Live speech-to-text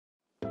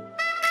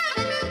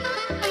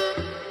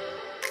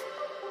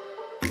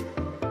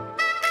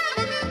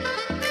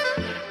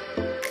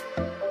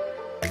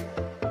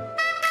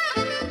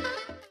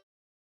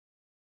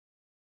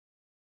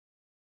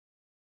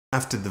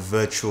After the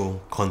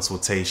virtual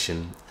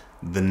consultation,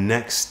 the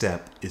next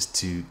step is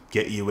to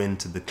get you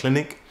into the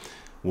clinic.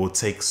 We'll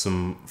take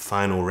some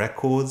final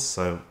records,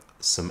 so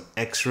some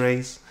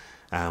x-rays.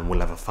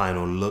 We'll have a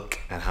final look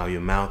at how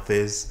your mouth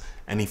is,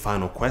 any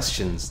final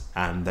questions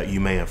that you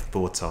may have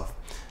thought of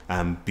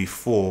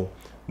before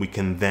we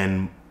can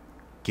then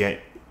get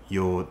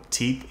your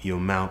teeth, your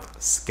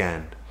mouth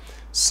scanned.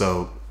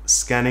 So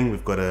scanning,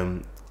 we've got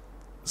a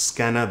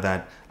scanner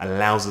that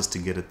allows us to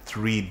get a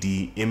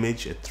 3D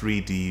image, a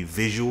 3D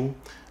visual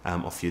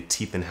of your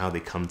teeth and how they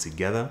come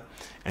together,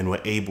 and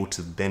we're able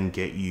to then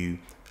get you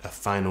a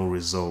final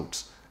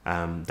result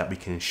that we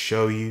can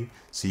show you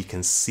so you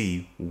can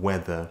see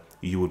whether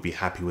you would be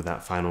happy with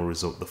that final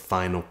result, the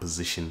final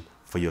position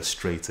for your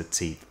straighter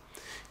teeth.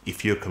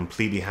 If you're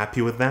completely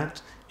happy with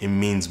that, it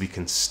means we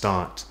can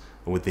start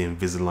with the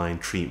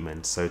Invisalign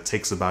treatment. So it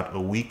takes about a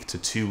week to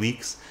 2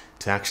 weeks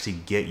to actually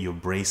get your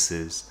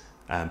braces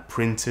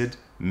printed,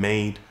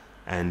 made,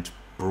 and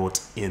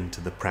brought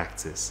into the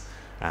practice.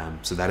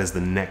 So that is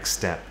the next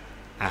step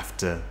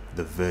after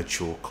the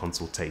virtual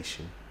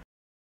consultation.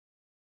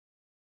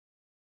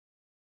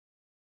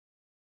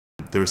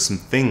 There are some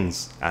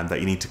things that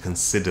you need to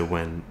consider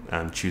when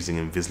choosing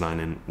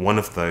Invisalign, and one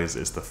of those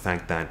is the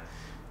fact that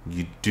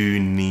you do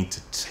need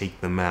to take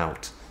them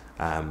out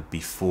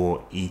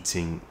before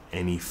eating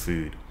any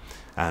food.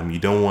 You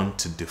don't want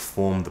to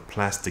deform the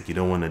plastic, you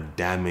don't want to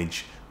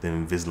damage the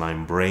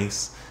Invisalign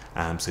brace,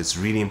 so it's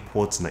really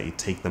important that you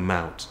take them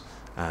out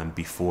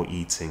before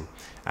eating.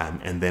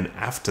 And then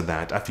after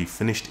that, after you've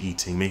finished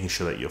eating, making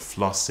sure that you're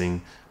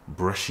flossing,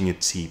 brushing your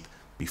teeth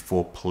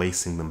before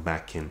placing them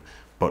back in.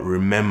 But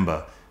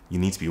remember, you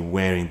need to be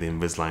wearing the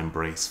Invisalign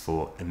brace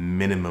for a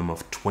minimum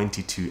of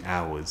 22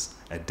 hours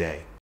a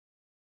day.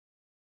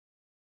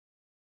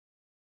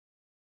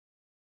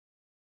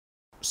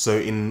 So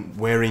in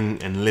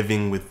wearing and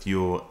living with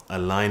your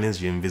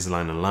aligners, your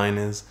Invisalign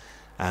aligners,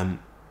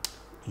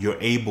 you're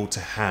able to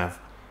have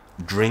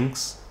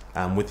drinks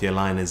with your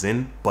aligners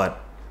in,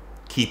 but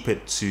keep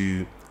it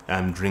to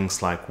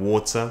drinks like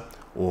water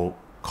or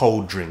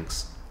cold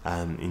drinks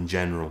in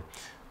general,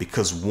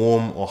 because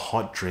warm or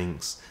hot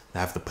drinks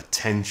have the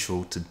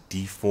potential to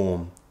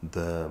deform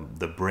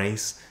the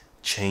brace,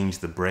 change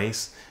the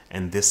brace,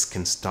 and this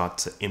can start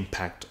to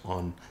impact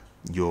on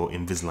your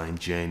Invisalign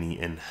journey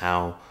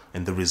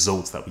and the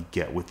results that we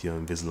get with your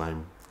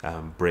Invisalign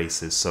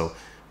braces. So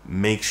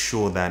make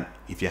sure that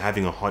if you're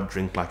having a hot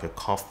drink like a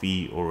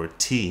coffee or a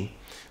tea,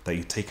 that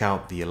you take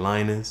out the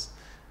aligners,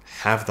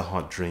 have the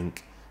hot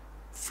drink,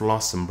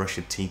 floss and brush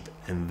your teeth,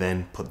 and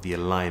then put the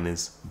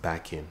aligners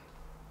back in.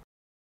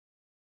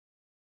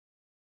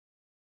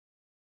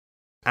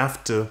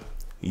 After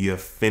you're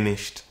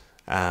finished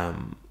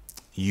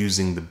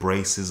using the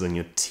braces and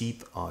your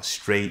teeth are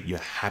straight, you're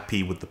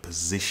happy with the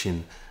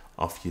position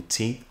of your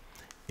teeth,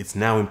 it's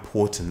now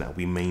important that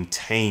we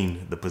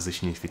maintain the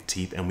position of your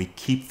teeth and we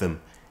keep them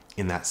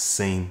in that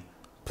same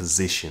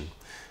position.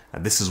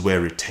 And this is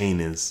where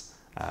retainers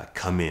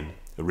come in.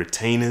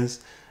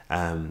 Retainers,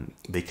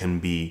 they can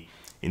be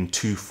in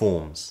two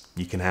forms.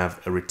 You can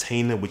have a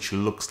retainer which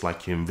looks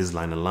like your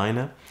Invisalign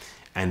aligner,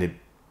 and it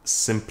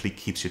simply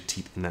keeps your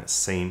teeth in that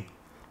same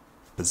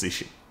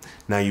position.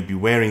 Now you'll be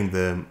wearing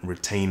the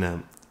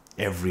retainer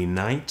every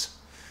night,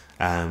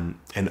 and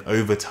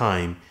over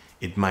time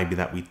it might be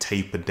that we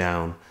taper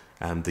down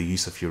the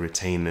use of your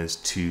retainers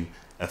to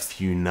a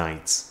few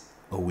nights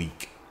a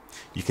week.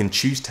 You can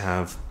choose to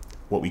have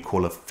what we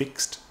call a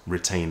fixed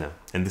retainer,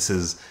 and this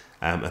is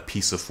a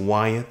piece of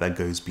wire that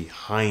goes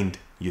behind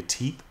your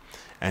teeth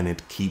and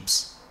it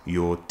keeps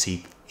your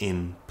teeth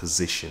in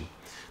position.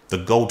 The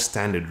gold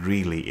standard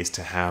really is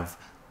to have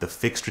the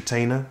fixed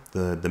retainer,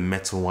 the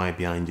metal wire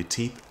behind your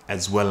teeth,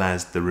 as well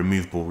as the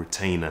removable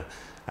retainer,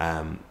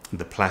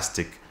 the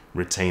plastic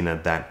retainer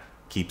that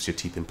keeps your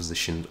teeth in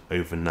position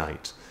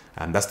overnight.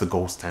 That's the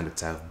gold standard,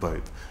 to have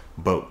both.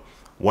 But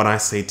what I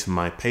say to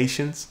my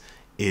patients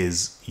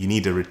is you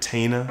need a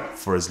retainer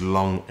for as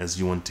long as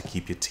you want to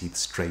keep your teeth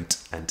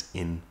straight and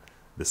in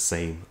the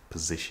same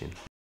position.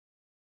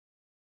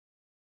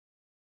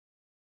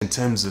 In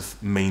terms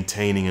of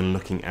maintaining and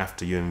looking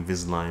after your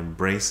Invisalign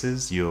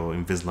braces, your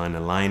Invisalign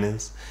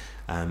aligners,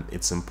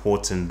 it's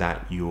important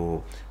that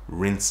you're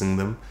rinsing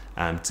them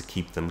to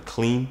keep them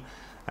clean.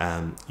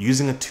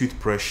 Using a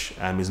toothbrush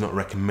is not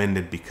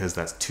recommended because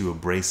that's too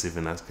abrasive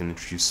and that can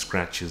introduce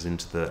scratches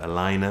into the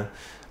aligner.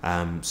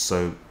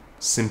 So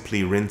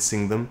simply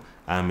rinsing them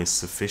is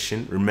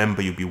sufficient.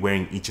 Remember, you'll be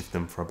wearing each of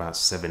them for about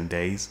 7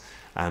 days,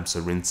 so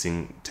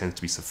rinsing tends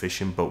to be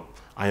sufficient. But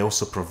I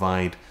also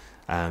provide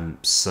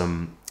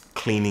some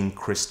cleaning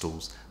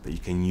crystals that you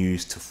can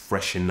use to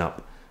freshen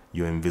up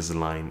your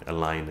Invisalign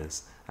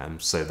aligners,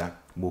 so that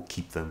will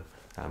keep them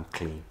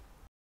clean.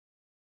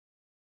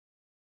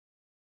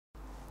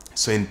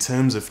 So in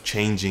terms of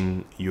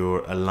changing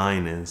your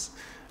aligners,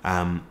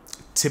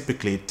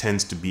 typically it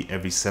tends to be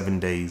every 7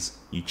 days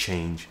you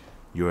change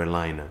your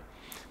aligner.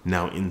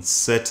 Now in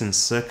certain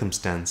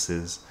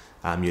circumstances,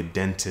 your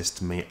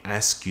dentist may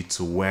ask you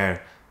to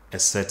wear a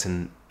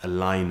certain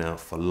aligner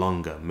for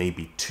longer,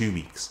 maybe 2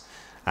 weeks.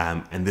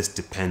 And this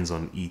depends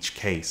on each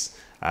case.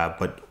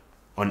 But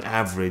on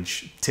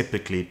average,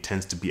 typically it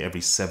tends to be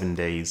every 7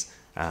 days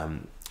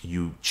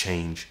you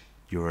change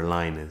your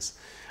aligners.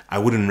 I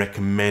wouldn't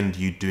recommend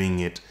you doing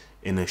it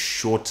in a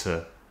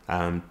shorter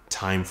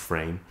time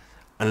frame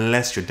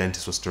unless your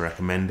dentist was to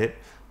recommend it,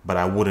 but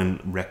I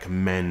wouldn't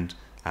recommend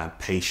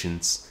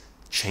patients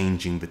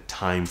changing the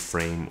time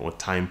frame or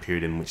time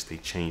period in which they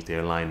change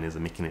their aligners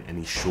and making it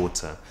any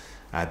shorter,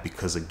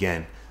 because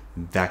again,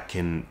 that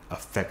can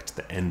affect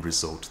the end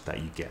result that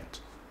you get.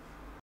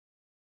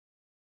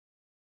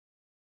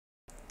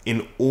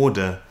 In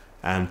order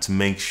to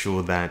make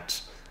sure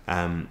that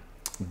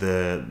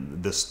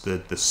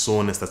the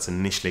soreness that's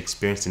initially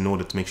experienced, in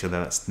order to make sure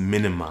that that's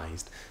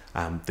minimized,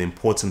 the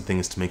important thing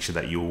is to make sure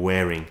that you're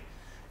wearing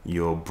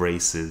your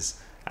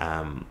braces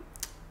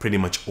pretty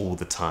much all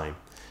the time.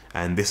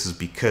 And this is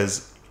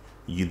because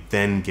you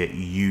then get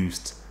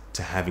used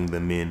to having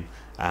them in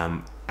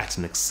at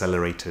an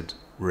accelerated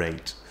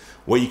rate.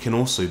 What you can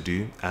also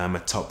do,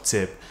 a top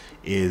tip,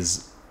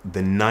 is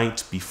the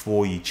night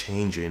before you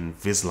change your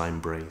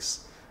Invisalign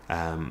brace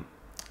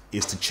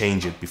is to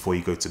change it before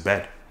you go to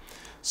bed.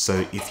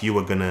 So if you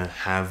were gonna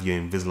have your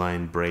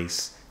Invisalign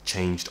brace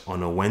changed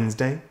on a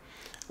Wednesday,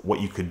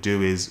 what you could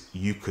do is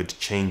you could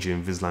change your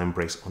Invisalign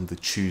brace on the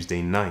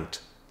Tuesday night.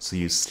 So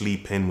you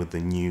sleep in with the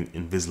new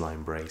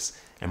Invisalign brace,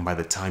 and by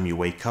the time you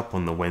wake up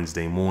on the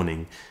Wednesday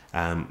morning,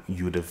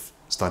 you would have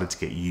started to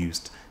get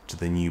used to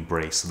the new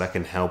brace. So that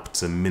can help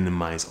to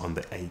minimize on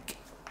the ache.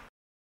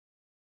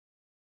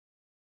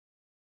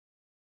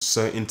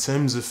 So in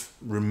terms of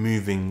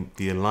removing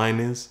the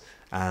aligners,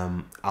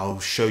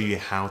 I'll show you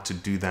how to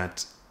do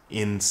that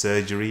in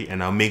surgery,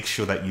 and I'll make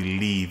sure that you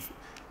leave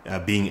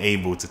being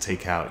able to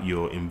take out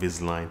your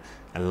Invisalign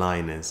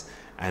aligners.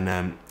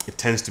 And it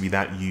tends to be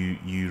that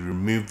you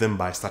remove them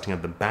by starting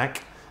at the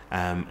back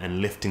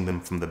and lifting them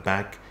from the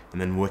back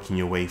and then working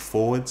your way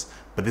forwards.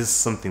 But this is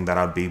something that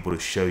I'll be able to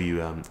show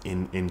you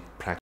in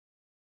practice.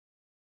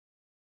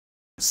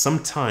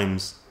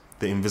 Sometimes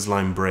the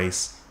Invisalign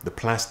brace, the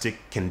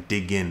plastic can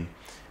dig in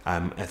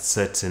at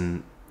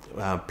certain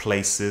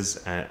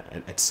places,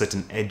 at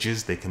certain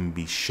edges. They can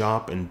be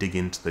sharp and dig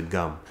into the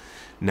gum.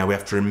 Now we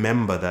have to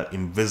remember that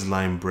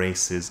Invisalign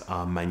braces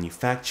are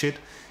manufactured,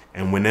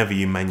 and whenever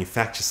you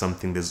manufacture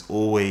something, there's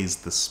always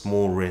the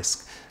small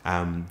risk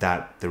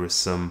that there is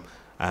some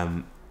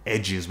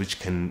edges which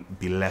can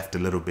be left a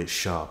little bit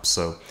sharp.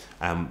 So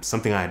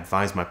something I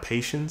advise my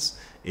patients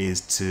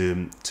is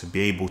to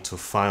be able to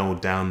file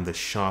down the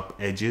sharp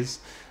edges.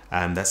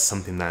 That's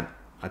something that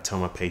I tell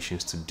my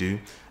patients to do.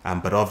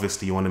 But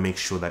obviously you want to make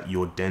sure that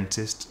your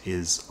dentist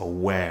is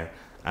aware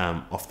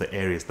of the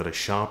areas that are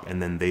sharp, and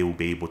then they will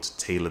be able to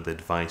tailor the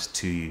device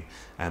to you.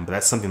 But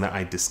that's something that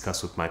I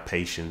discuss with my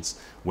patients,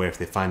 where if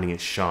they're finding it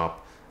sharp,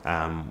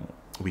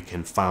 we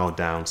can file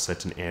down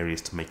certain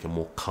areas to make it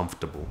more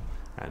comfortable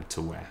and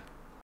to wear.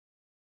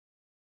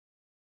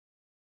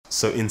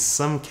 So in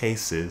some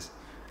cases,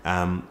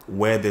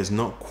 where there's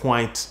not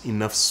quite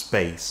enough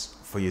space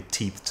for your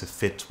teeth to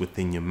fit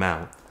within your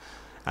mouth,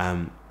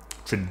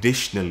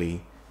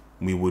 traditionally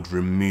we would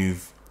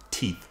remove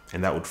teeth,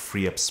 and that would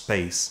free up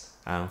space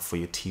for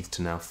your teeth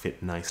to now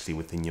fit nicely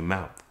within your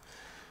mouth.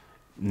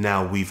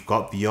 Now we've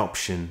got the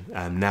option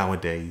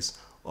nowadays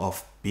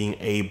of being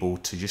able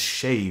to just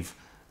shave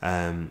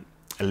a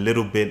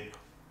little bit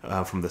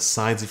from the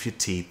sides of your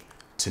teeth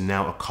to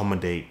now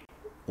accommodate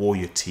all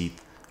your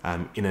teeth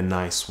in a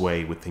nice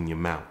way within your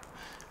mouth.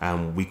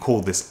 We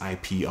call this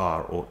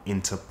IPR, or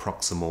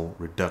interproximal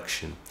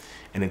reduction,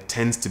 and it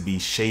tends to be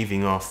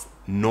shaving off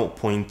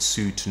 0.2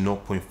 to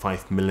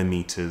 0.5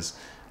 millimeters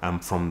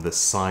from the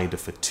side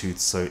of a tooth.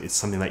 So it's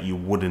something that you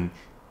wouldn't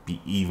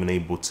be even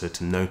able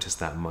to notice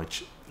that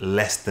much,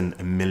 less than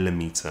a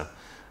millimeter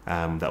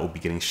that will be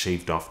getting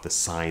shaved off the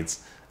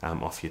sides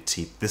of your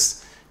teeth.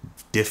 This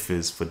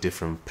differs for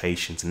different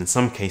patients, and in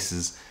some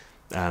cases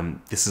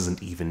this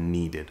isn't even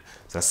needed.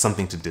 So that's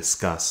something to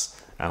discuss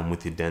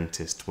with your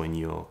dentist when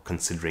you're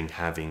considering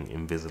having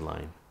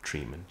Invisalign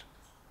treatment.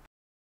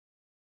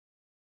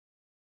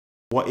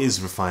 What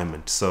is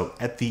refinement? So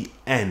at the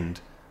end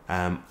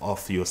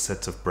of your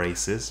set of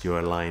braces,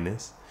 your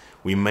aligners,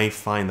 we may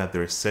find that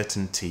there are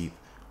certain teeth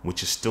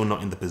which are still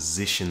not in the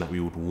position that we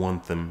would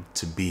want them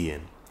to be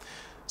in.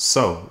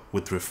 So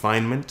with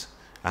refinement,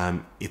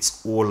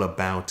 it's all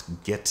about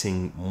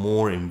getting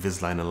more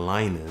Invisalign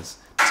aligners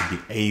to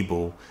be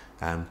able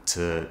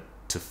to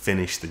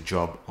finish the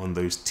job on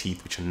those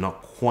teeth which are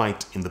not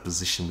quite in the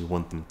position we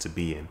want them to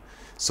be in.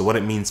 So what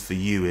it means for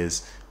you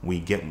is we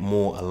get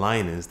more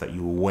aligners that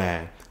you will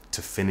wear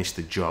to finish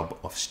the job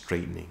of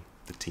straightening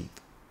the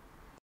teeth.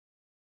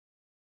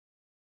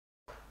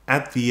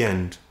 At the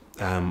end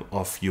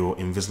of your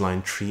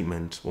Invisalign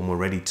treatment, when we're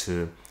ready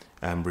to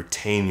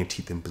retain your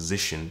teeth in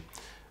position,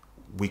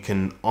 we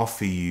can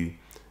offer you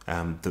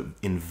the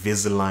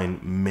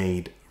Invisalign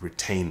made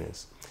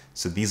retainers.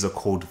 So these are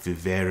called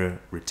Vivera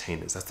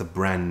retainers. That's the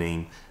brand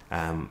name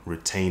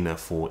retainer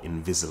for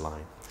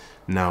Invisalign.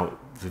 Now,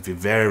 the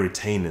Vivera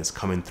retainers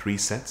come in 3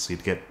 sets. So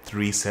you'd get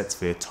 3 sets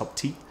for your top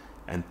teeth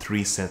and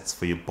 3 sets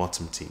for your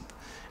bottom teeth.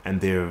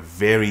 And they're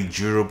very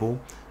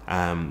durable.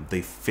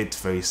 They fit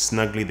very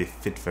snugly, they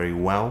fit very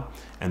well,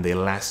 and they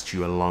last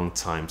you a long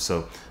time.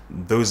 So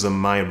those are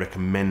my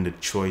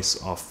recommended choice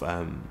of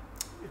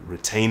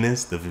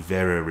retainers, the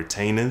Vivera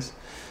retainers.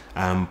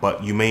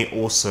 But you may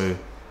also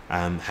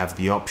have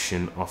the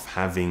option of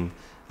having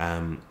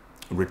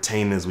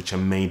retainers which are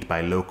made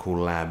by local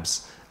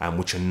labs,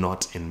 which are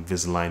not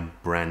Invisalign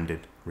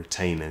branded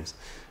retainers.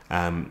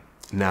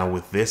 Now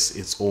with this,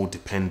 it's all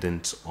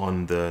dependent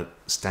on the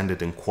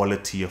standard and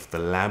quality of the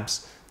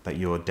labs that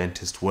your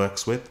dentist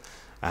works with,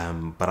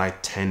 but I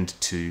tend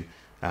to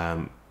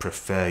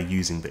prefer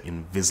using the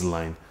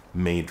Invisalign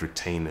made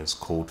retainers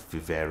called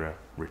Vivera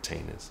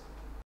retainers.